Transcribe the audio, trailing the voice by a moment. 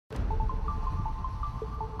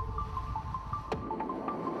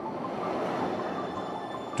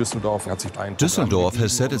Düsseldorf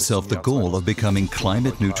has set itself the goal of becoming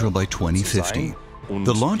climate neutral by 2050.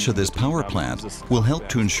 The launch of this power plant will help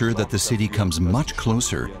to ensure that the city comes much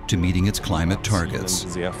closer to meeting its climate targets.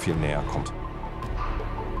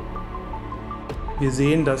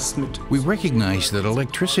 We recognize that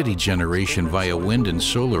electricity generation via wind and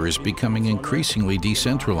solar is becoming increasingly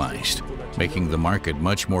decentralized, making the market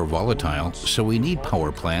much more volatile, so we need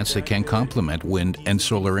power plants that can complement wind and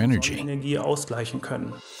solar energy. In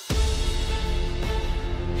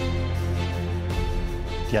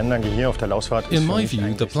my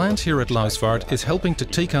view, the plant here at Lauswart is helping to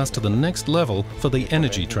take us to the next level for the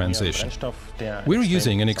energy transition. We're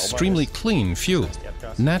using an extremely clean fuel,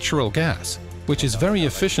 natural gas, which is very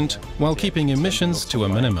efficient while keeping emissions to a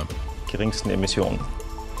minimum.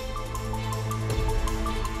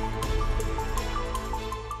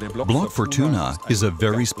 Block Fortuna is a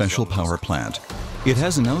very special power plant. It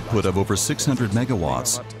has an output of over 600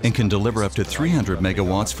 megawatts and can deliver up to 300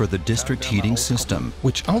 megawatts for the district heating system.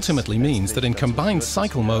 Which ultimately means that in combined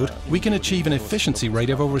cycle mode, we can achieve an efficiency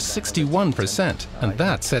rate of over 61%, and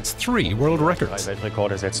that sets 3 world records.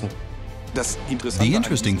 The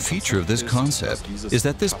interesting feature of this concept is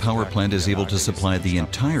that this power plant is able to supply the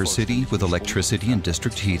entire city with electricity and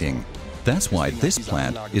district heating. That's why this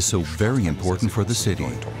plant is so very important for the city.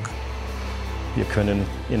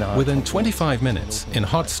 Within 25 minutes, in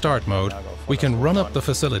hot start mode, we can run up the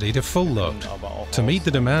facility to full load. To meet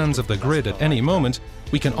the demands of the grid at any moment,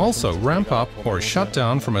 we can also ramp up or shut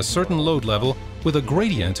down from a certain load level with a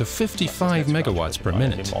gradient of 55 megawatts per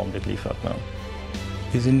minute.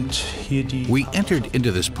 We entered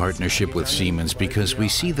into this partnership with Siemens because we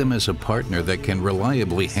see them as a partner that can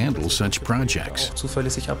reliably handle such projects.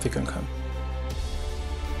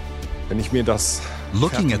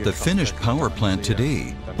 Looking at the finished power plant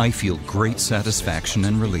today, I feel great satisfaction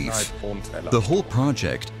and relief. The whole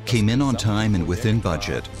project came in on time and within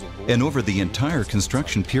budget. And over the entire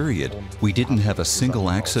construction period, we didn't have a single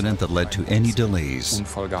accident that led to any delays.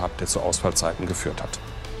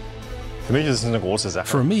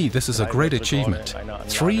 For me, this is a great achievement.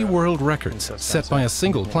 3 world records set by a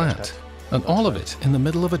single plant, and all of it in the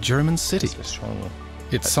middle of a German city.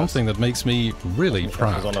 It's something that makes me really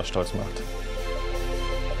proud.